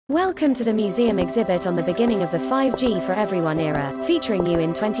Welcome to the museum exhibit on the beginning of the 5G for everyone era, featuring you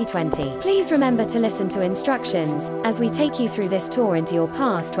in 2020. Please remember to listen to instructions, as we take you through this tour into your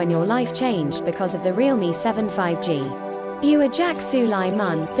past when your life changed because of the realme 7 5G. You are Jack Sulai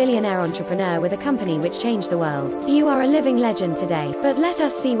Mun, billionaire entrepreneur with a company which changed the world. You are a living legend today, but let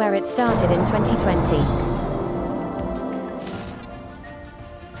us see where it started in 2020.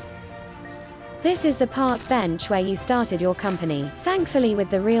 This is the park bench where you started your company. Thankfully,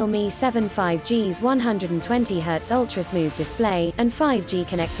 with the realme 7 5G's 120Hz ultra-smooth display and 5G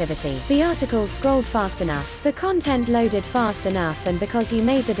connectivity, the articles scrolled fast enough, the content loaded fast enough, and because you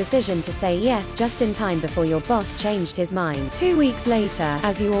made the decision to say yes just in time before your boss changed his mind. 2 weeks later,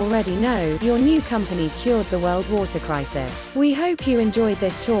 as you already know, your new company cured the world water crisis. We hope you enjoyed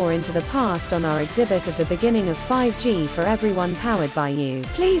this tour into the past on our exhibit of the beginning of 5G for everyone powered by you.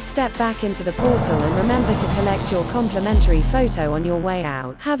 Please step back into the portal and remember to collect your complimentary photo on your way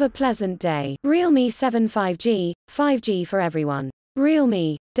out. Have a pleasant day. realme 7 5G, 5G for everyone.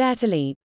 realme, dare to leap.